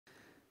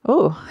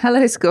Oh,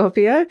 hello,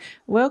 Scorpio.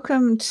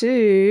 Welcome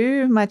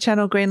to my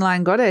channel,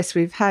 GreenLion Goddess.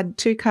 We've had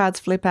 2 cards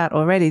flip out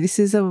already. This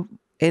is a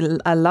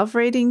love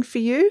reading for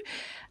you.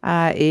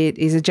 It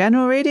is a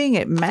general reading.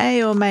 It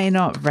may or may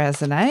not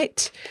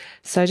resonate.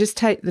 So just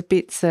take the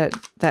bits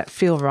that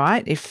feel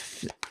right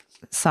if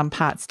some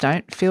parts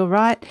don't feel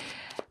right.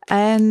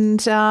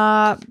 And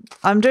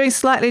I'm doing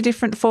slightly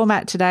different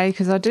format today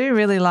because I do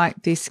really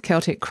like this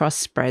Celtic cross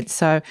spread.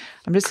 So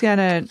I'm just going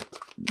to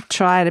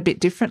try it a bit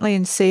differently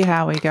and see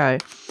how we go.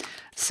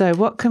 So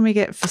what can we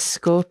get for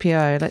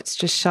Scorpio? Let's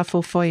just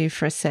shuffle for you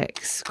for a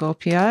sec,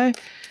 Scorpio.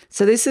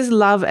 So this is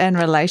love and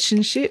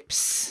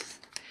relationships.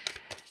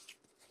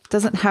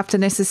 Doesn't have to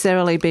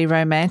necessarily be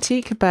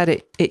romantic, but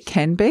it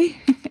can be.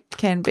 It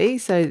can be.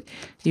 So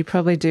you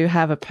probably do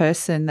have a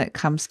person that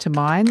comes to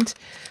mind,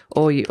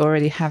 or you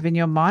already have in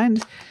your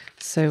mind.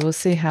 So we'll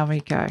see how we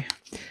go.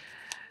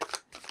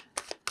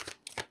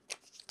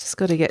 Just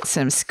got to get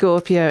some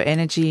Scorpio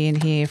energy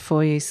in here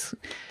for you,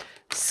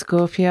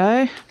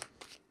 Scorpio.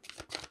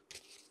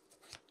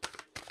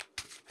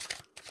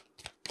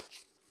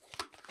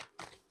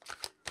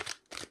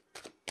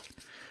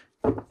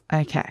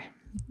 Okay,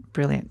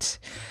 brilliant.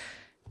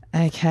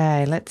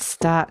 Okay, let's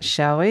start,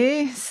 shall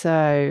we?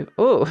 So,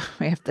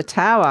 we have the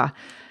Tower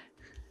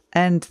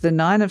and the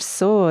 9 of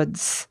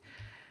Swords,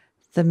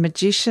 the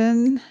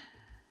Magician,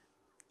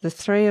 the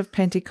 3 of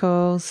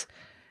Pentacles,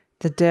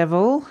 the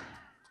Devil,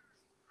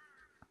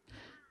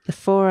 the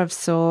 4 of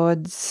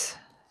Swords,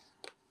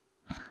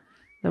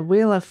 the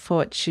Wheel of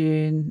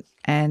Fortune,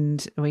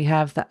 and we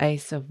have the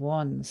Ace of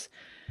Wands.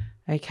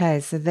 Okay,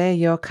 so they're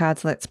your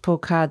cards. Let's pull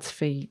cards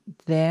for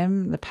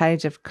them. The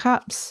Page of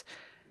Cups.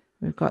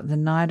 We've got the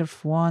Knight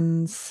of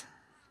Wands,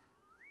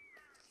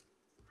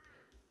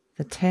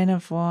 the 10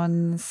 of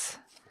Wands,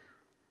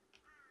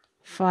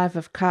 5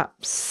 of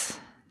Cups,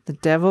 the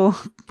Devil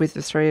with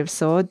the 3 of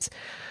Swords.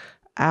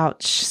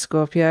 Ouch,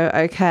 Scorpio.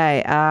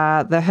 Okay,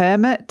 the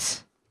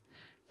Hermit,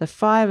 the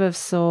 5 of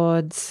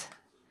Swords,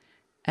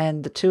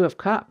 and the 2 of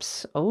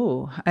Cups.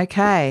 Oh,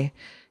 okay.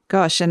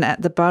 Gosh, and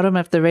at the bottom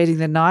of the reading,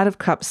 the Knight of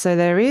Cups. So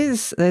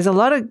there's a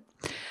lot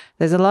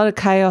of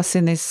chaos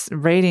in this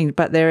reading,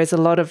 but there is a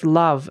lot of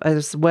love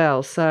as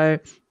well. So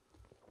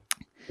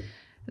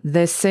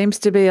there seems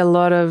to be a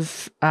lot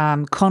of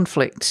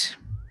conflict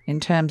in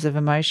terms of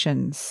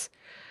emotions.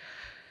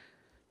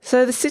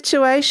 So the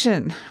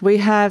situation, we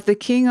have the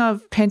King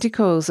of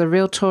Pentacles, a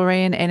real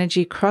Taurian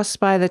energy crossed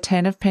by the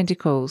 10 of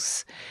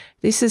Pentacles.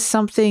 This is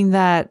something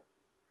that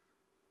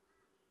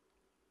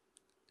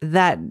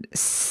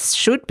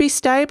should be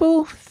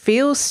stable,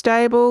 feels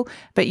stable,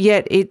 but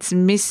yet it's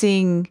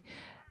missing.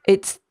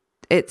 It's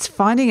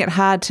finding it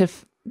hard to.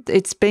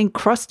 It's being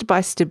crossed by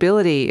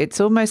stability.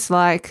 It's almost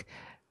like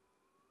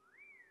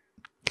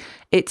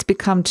it's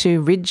become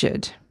too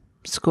rigid,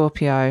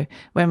 Scorpio.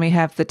 When we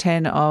have the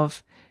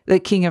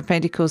King of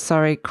Pentacles,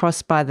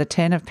 crossed by the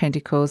 10 of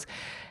Pentacles,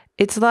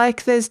 it's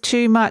like there's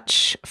too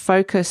much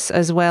focus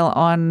as well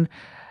on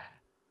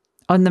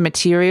the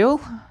material,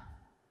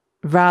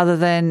 rather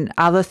than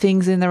other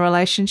things in the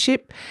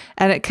relationship.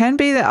 And it can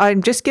be that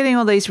I'm just getting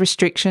all these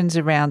restrictions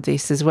around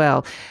this as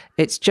well.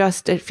 It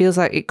feels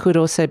like it could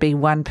also be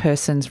one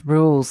person's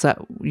rules that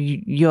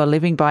you're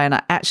living by, and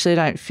I actually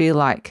don't feel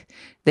like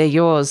they're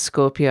yours,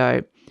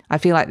 Scorpio. I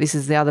feel like this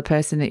is the other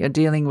person that you're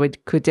dealing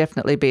with. Could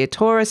definitely be a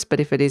Taurus, but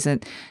if it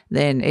isn't,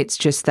 then it's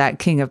just that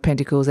King of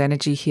Pentacles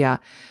energy here.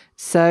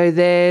 So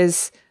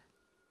there's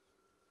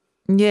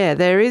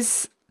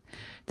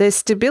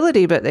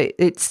stability, but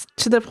it's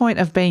to the point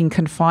of being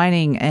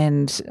confining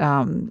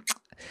and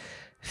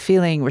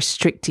feeling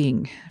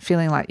restricting,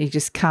 feeling like you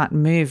just can't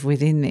move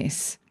within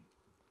this.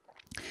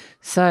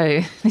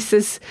 So this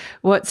is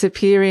what's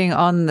appearing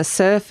on the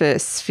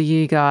surface for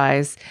you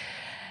guys.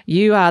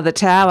 You are the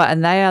Tower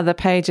and they are the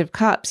Page of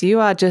Cups. You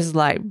are just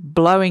like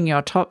blowing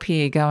your top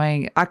here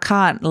going, I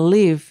can't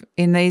live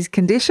in these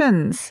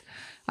conditions.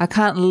 I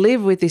can't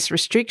live with this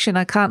restriction.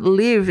 I can't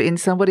live in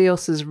somebody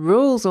else's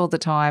rules all the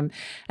time.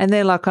 And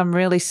they're like, I'm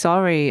really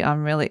sorry.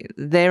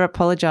 They're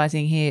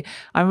apologizing here.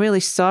 I'm really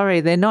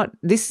sorry. They're not,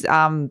 this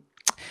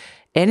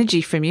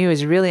energy from you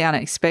is really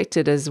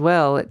unexpected as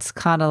well. It's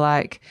kind of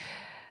like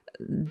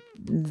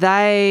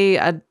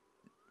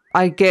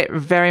I get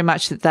very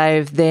much that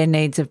their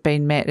needs have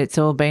been met. It's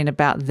all been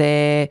about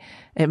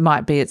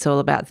it's all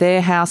about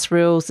their house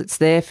rules. It's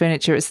their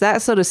furniture. It's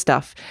that sort of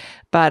stuff.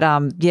 But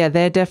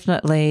they're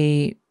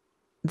definitely,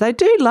 they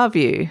do love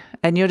you,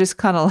 and you're just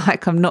kind of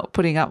like, I'm not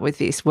putting up with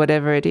this,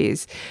 whatever it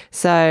is.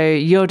 So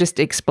you're just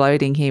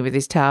exploding here with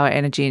this Tower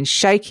energy and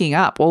shaking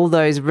up all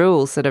those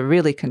rules that are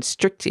really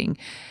constricting.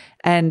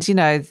 And, you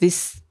know,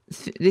 this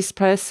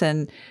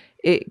person,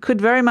 it could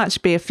very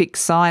much be a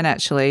fixed sign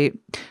actually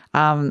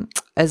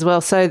as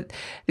well. So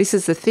this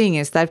is the thing,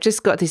 is they've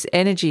just got this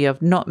energy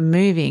of not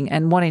moving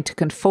and wanting to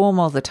conform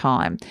all the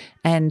time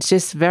and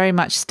just very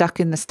much stuck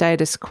in the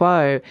status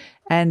quo.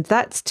 And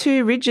that's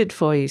too rigid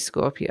for you,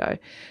 Scorpio.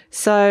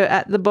 So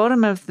at the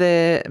bottom of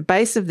the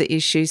base of the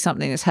issue,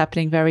 something that's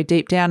happening very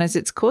deep down is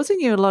it's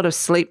causing you a lot of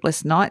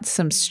sleepless nights,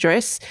 some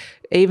stress,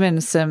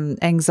 even some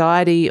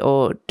anxiety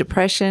or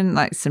depression,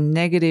 like some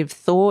negative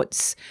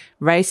thoughts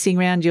racing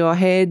around your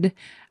head.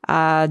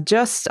 I'm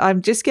just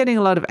getting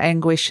a lot of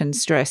anguish and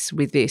stress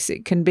with this.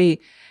 It can be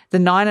the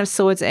Nine of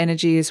Swords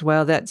energy as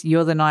well. That's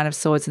you're the Nine of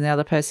Swords and the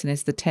other person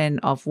is the Ten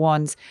of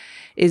Wands.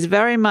 Is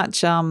very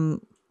much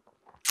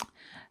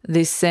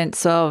this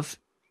sense of,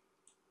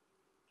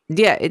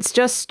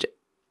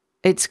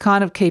 it's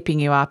kind of keeping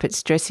you up, it's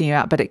stressing you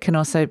out, but it can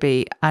also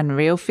be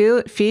unreal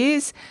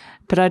fears.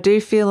 But I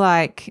do feel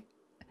like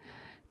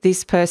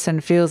this person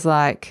feels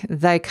like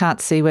they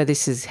can't see where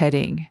this is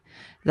heading.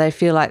 They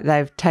feel like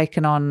they've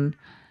taken on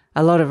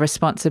a lot of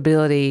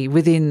responsibility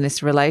within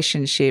this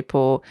relationship,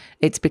 or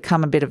it's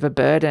become a bit of a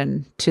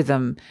burden to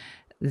them,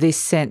 this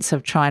sense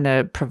of trying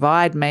to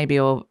provide maybe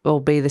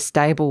or be the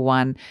stable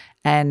one,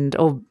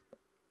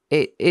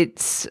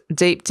 it's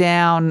deep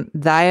down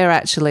they are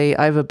actually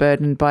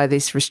overburdened by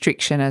this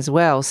restriction as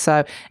well.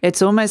 So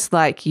it's almost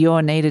like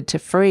you're needed to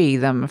free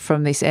them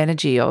from this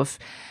energy of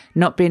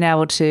not being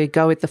able to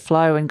go with the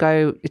flow and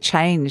go with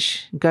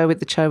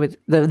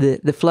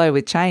the flow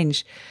with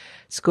change,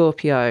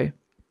 Scorpio.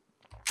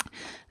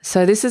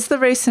 So this is the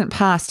recent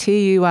past. Here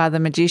you are the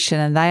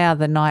Magician and they are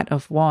the Knight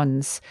of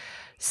Wands.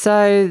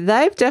 So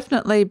they've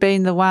definitely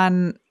been the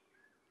one.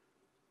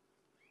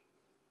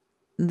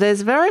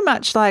 There's very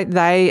much like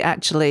they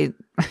actually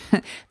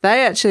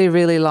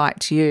really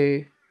liked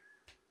you.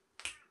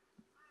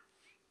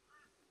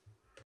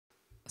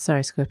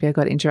 Sorry, Scorpio, I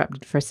got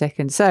interrupted for a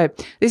second. So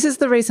this is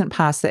the recent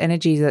past, the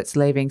energy that's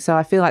leaving. So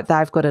I feel like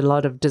they've got a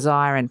lot of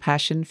desire and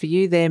passion for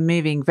you. They're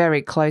moving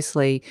very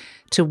closely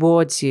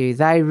towards you.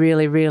 They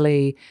really,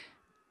 really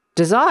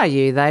desire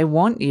you. They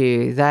want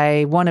you.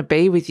 They want to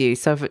be with you.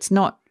 So if it's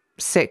not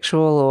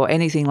sexual or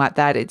anything like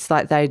that, it's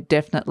like they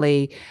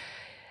definitely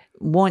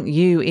want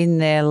you in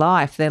their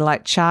life. They're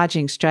like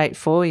charging straight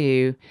for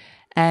you.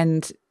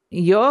 And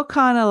you're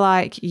kind of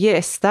like,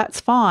 yes, that's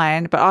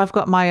fine, but I've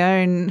got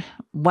my own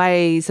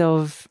ways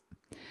of,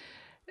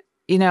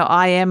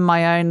 I am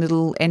my own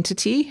little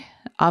entity.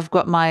 I've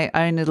got my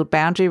own little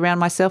boundary around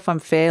myself. I'm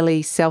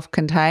fairly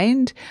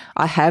self-contained.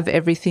 I have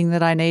everything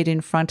that I need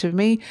in front of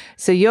me.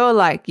 So you're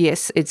like,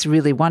 yes, it's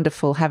really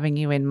wonderful having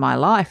you in my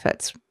life.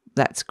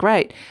 That's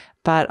great.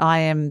 But I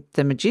am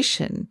the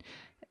Magician.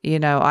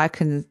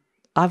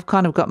 I've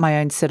kind of got my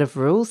own set of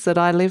rules that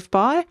I live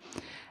by.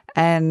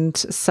 And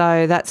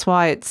so that's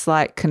why it's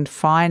like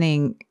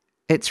confining.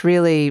 It's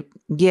really,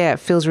 it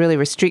feels really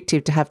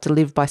restrictive to have to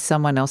live by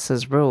someone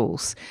else's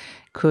rules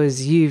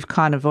because you've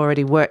kind of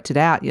already worked it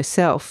out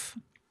yourself.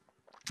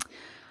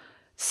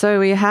 So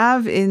we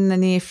have in the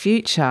near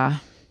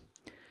future,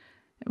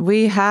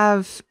 you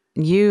have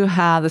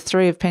the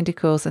Three of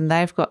Pentacles and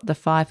they've got the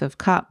Five of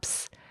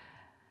Cups.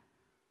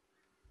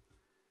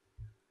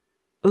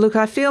 Look,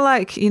 I feel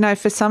like,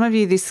 for some of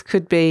you, this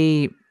could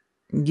be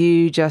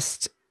you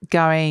just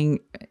going,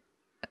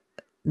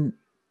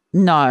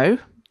 no,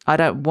 I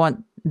don't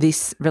want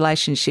this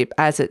relationship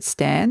as it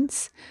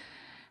stands.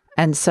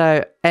 And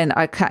so,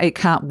 it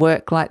can't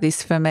work like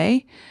this for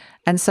me.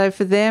 And so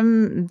for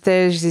them,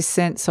 there's this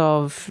sense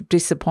of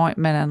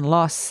disappointment and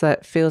loss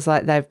that feels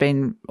like they've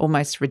been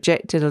almost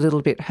rejected, a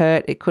little bit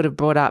hurt. It could have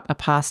brought up a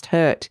past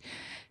hurt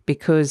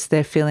because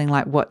they're feeling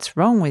like, what's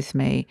wrong with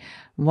me?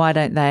 Why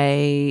don't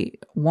they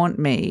want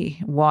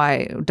me?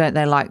 Why don't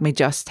they like me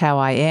just how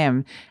I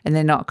am? And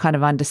they're not kind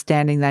of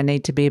understanding they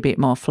need to be a bit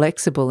more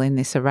flexible in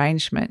this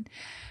arrangement.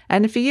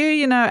 And for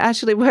you,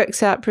 actually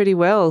works out pretty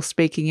well,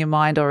 speaking your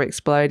mind or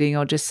exploding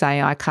or just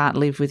saying, I can't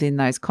live within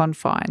those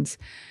confines.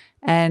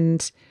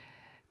 And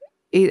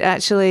it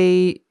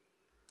actually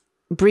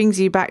brings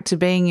you back to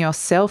being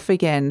yourself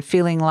again,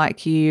 feeling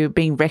like you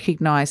being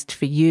recognized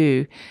for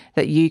you,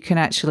 that you can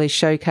actually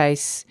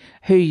showcase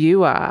who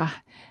you are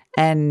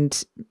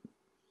and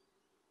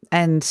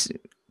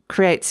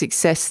create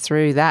success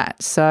through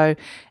that. So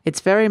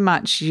it's very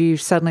much you've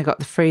suddenly got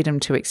the freedom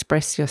to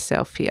express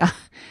yourself here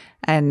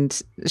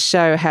and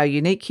show how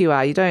unique you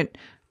are.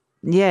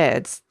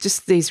 It's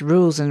just these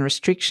rules and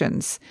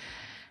restrictions.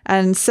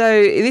 And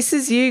so this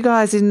is you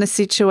guys in the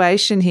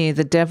situation here,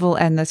 the Devil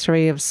and the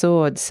Three of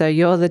Swords. So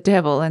you're the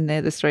Devil and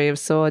they're the Three of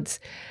Swords.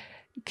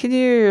 Can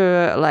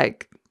you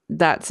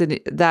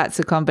that's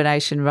a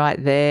combination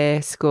right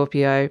there,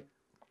 Scorpio.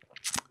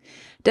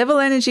 Devil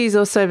energy is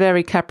also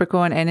very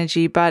Capricorn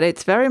energy, but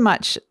it's very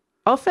much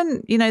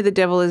often, the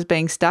devil is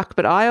being stuck,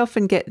 but I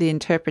often get the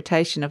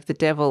interpretation of the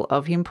devil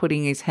of him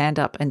putting his hand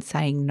up and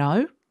saying,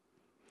 no,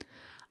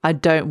 I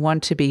don't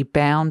want to be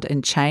bound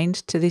and chained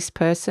to this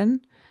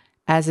person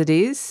as it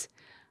is.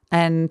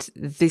 And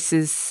this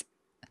is,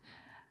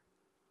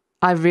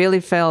 I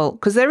really felt,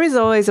 because there is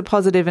always a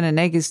positive and a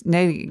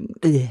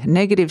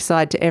negative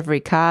side to every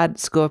card,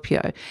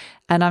 Scorpio.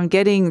 And I'm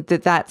getting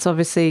that that's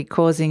obviously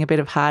causing a bit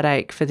of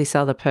heartache for this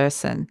other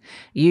person.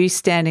 You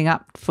standing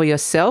up for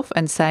yourself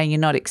and saying you're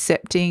not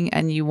accepting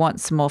and you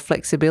want some more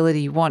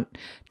flexibility, you want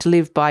to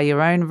live by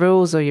your own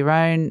rules or you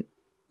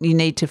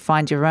need to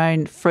find your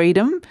own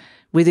freedom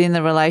within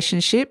the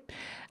relationship,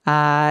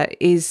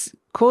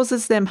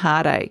 causes them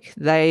heartache.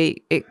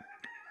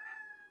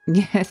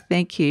 Yeah,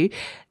 thank you.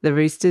 The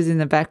roosters in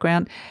the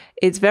background.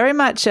 It's very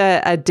much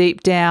a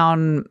deep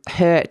down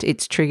hurt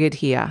it's triggered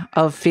here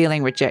of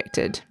feeling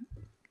rejected.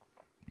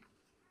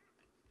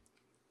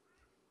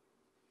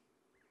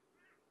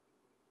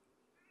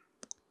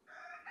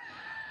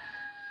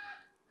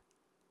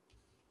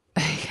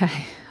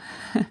 Okay.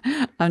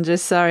 I'm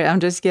just sorry. I'm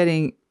just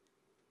getting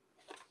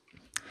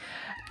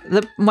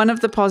one of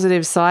the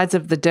positive sides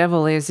of the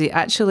devil is he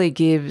actually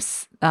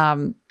gives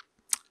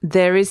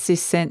there is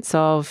this sense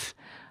of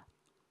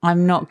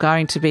I'm not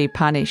going to be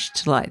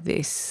punished like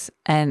this,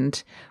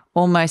 and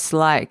almost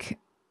like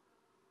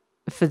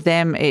for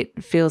them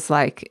it feels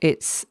like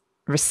it's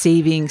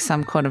receiving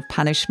some kind of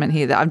punishment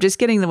here. I'm just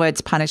getting the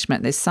words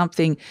punishment. There's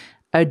something,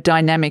 a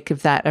dynamic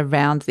of that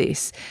around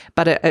this,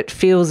 but it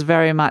feels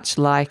very much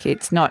like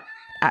it's not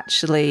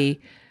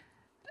actually.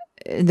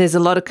 There's a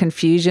lot of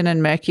confusion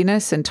and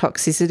murkiness and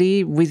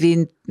toxicity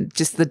within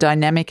just the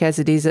dynamic as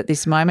it is at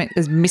this moment.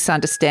 There's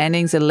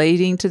misunderstandings are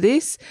leading to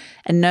this,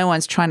 and no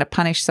one's trying to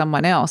punish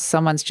someone else.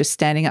 Someone's just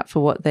standing up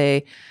for what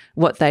they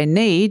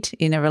need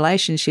in a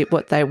relationship,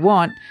 what they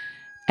want.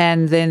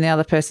 And then the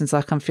other person's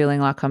like, I'm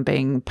feeling like I'm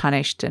being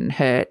punished and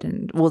hurt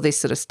and all this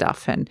sort of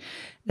stuff. And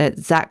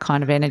that's that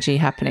kind of energy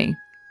happening.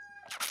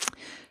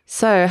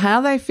 So how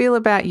they feel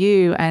about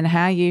you and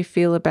how you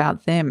feel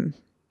about them.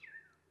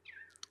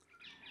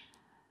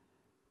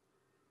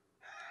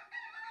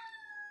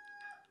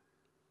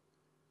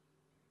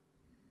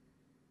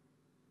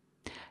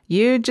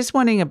 You're just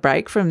wanting a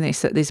break from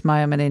this at this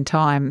moment in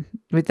time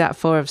with that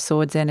Four of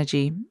Swords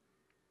energy.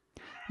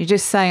 You're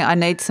just saying, I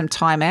need some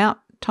time out.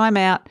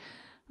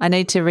 I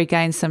need to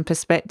regain some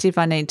perspective.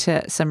 I need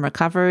some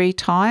recovery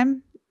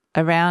time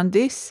around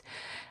this.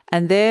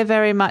 And they're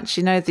very much,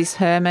 this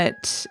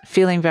hermit,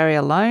 feeling very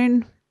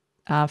alone,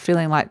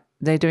 feeling like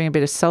they're doing a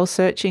bit of soul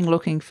searching,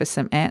 looking for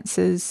some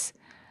answers.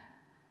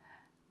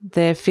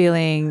 They're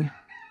feeling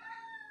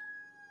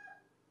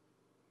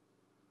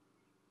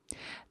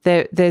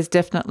there's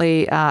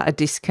definitely a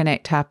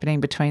disconnect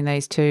happening between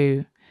these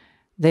two.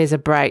 There's a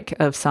break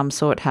of some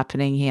sort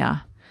happening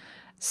here.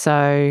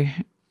 So,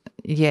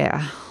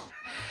 yeah.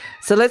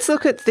 So let's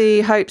look at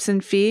the hopes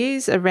and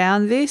fears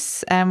around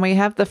this. And we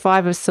have the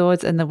Five of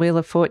Swords and the Wheel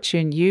of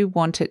Fortune. You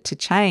want it to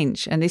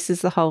change. And this is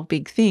the whole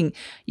big thing.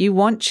 You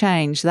want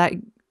change. That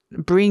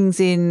brings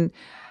in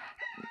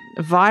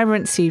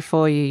vibrancy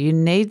for you. You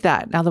need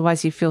that.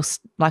 Otherwise you feel,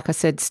 like I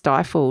said,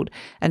 stifled.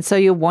 And so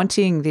you're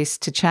wanting this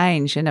to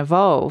change and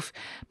evolve.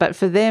 But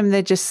for them,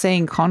 they're just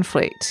seeing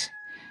conflict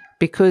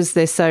because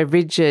they're so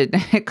rigid,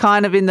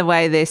 kind of in the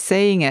way they're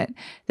seeing it.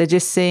 They're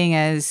just seeing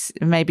as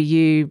maybe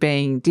you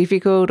being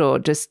difficult or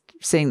just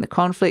seeing the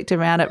conflict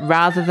around it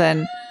rather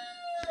than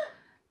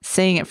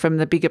seeing it from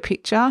the bigger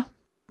picture,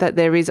 that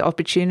there is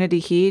opportunity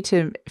here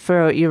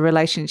for your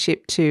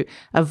relationship to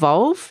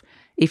evolve.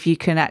 If you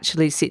can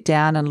actually sit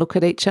down and look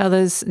at each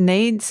other's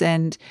needs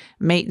and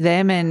meet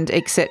them and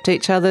accept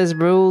each other's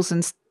rules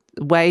and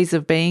ways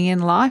of being in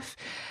life.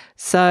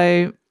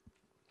 So,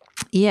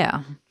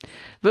 yeah.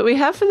 But we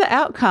have for the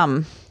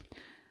outcome.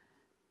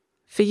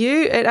 For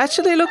you, it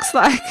actually looks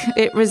like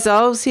it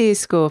resolves here,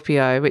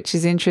 Scorpio, which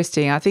is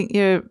interesting. I think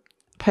your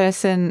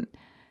person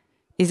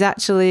is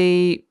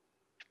actually...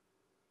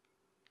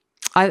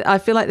 I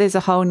feel like there's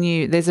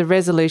a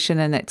resolution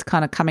and it's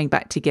kind of coming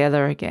back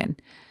together again.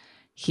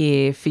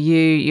 Here for you,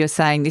 you're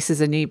saying this is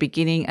a new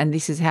beginning and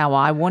this is how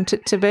I want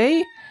it to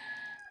be.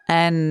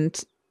 And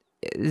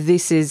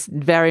this is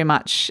very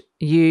much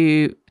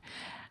you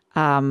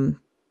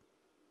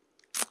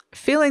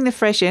feeling the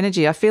fresh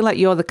energy. I feel like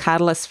you're the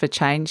catalyst for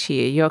change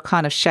here. You're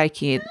kind of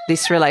shaking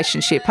this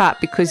relationship up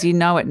because you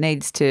know it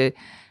needs to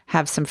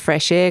have some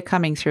fresh air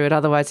coming through it.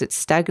 Otherwise it's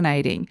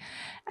stagnating.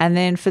 And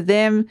then for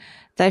them,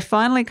 they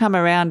finally come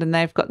around and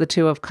they've got the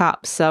Two of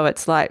Cups. So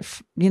it's like,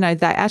 they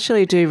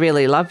actually do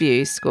really love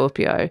you,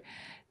 Scorpio.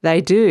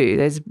 They do.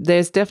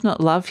 There's definite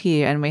love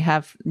here. And we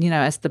have,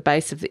 as the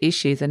base of the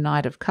issue, the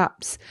Knight of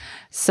Cups.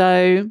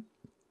 So,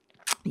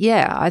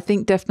 yeah, I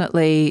think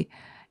definitely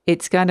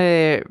it's going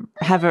to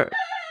have a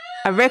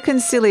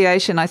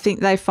reconciliation. I think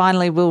they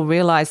finally will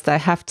realise they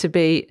have to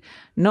be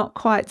not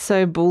quite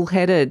so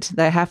bullheaded.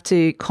 They have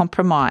to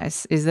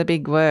compromise is the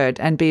big word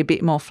and be a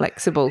bit more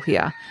flexible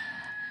here.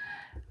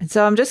 And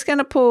so I'm just going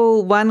to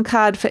pull one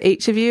card for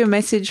each of you, a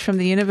message from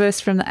the universe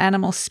from the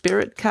animal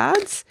spirit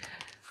cards.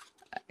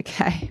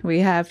 Okay, we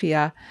have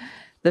here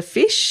the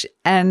fish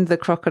and the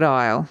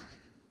crocodile.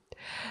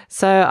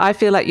 So I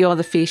feel like you're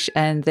the fish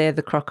and they're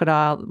the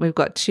crocodile. We've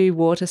got two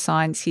water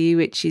signs here,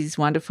 which is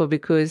wonderful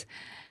because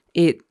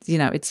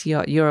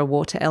you're a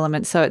water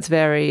element. So it's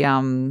very,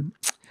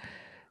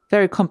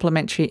 very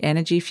complementary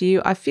energy for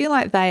you. I feel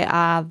like they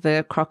are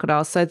the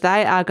crocodile. So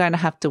they are going to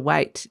have to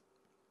wait.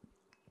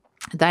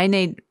 They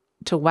need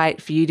to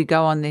wait for you to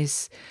go on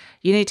this.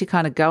 You need to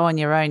kind of go on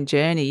your own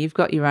journey. You've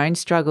got your own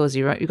struggles.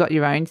 You've got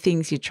your own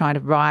things. You're trying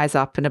to rise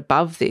up and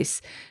above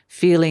this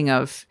feeling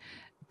of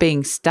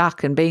being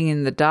stuck and being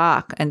in the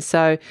dark. And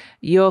so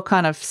you're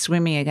kind of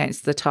swimming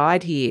against the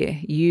tide here.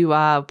 You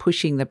are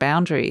pushing the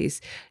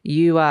boundaries.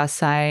 You are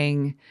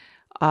saying,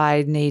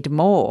 I need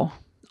more.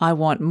 I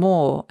want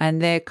more.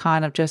 And they're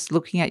kind of just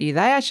looking at you.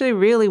 They actually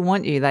really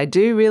want you. They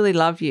do really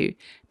love you,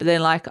 but they're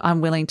like, I'm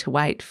willing to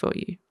wait for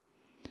you.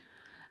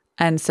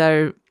 And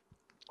so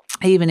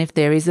even if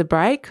there is a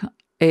break,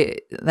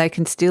 they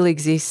can still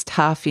exist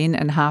half in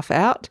and half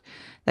out.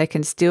 They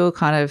can still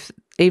kind of,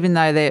 even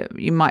though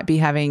you might be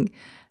having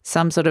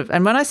some sort of,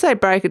 and when I say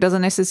break, it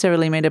doesn't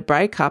necessarily mean a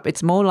breakup.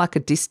 It's more like a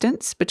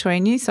distance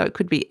between you. So it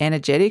could be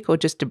energetic or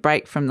just a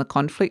break from the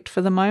conflict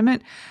for the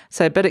moment.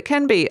 So, but it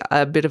can be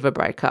a bit of a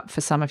breakup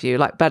for some of you,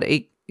 but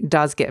it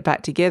does get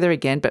back together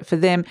again. But for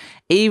them,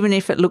 even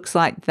if it looks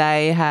like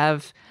they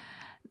have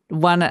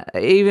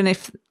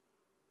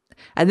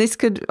and this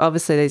could,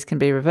 obviously these can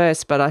be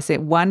reversed, but I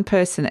said one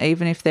person,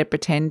 even if they're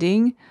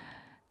pretending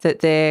that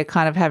they're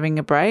kind of having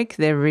a break,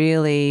 they're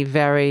really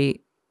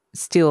very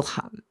still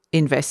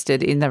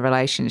invested in the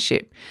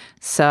relationship.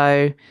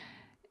 So,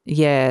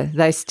 yeah,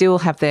 they still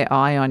have their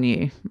eye on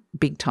you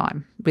big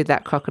time with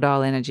that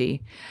crocodile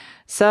energy.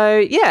 So,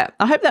 yeah,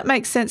 I hope that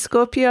makes sense,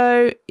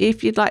 Scorpio.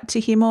 If you'd like to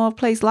hear more,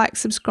 please like,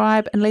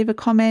 subscribe and leave a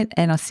comment,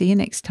 and I'll see you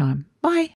next time. Bye.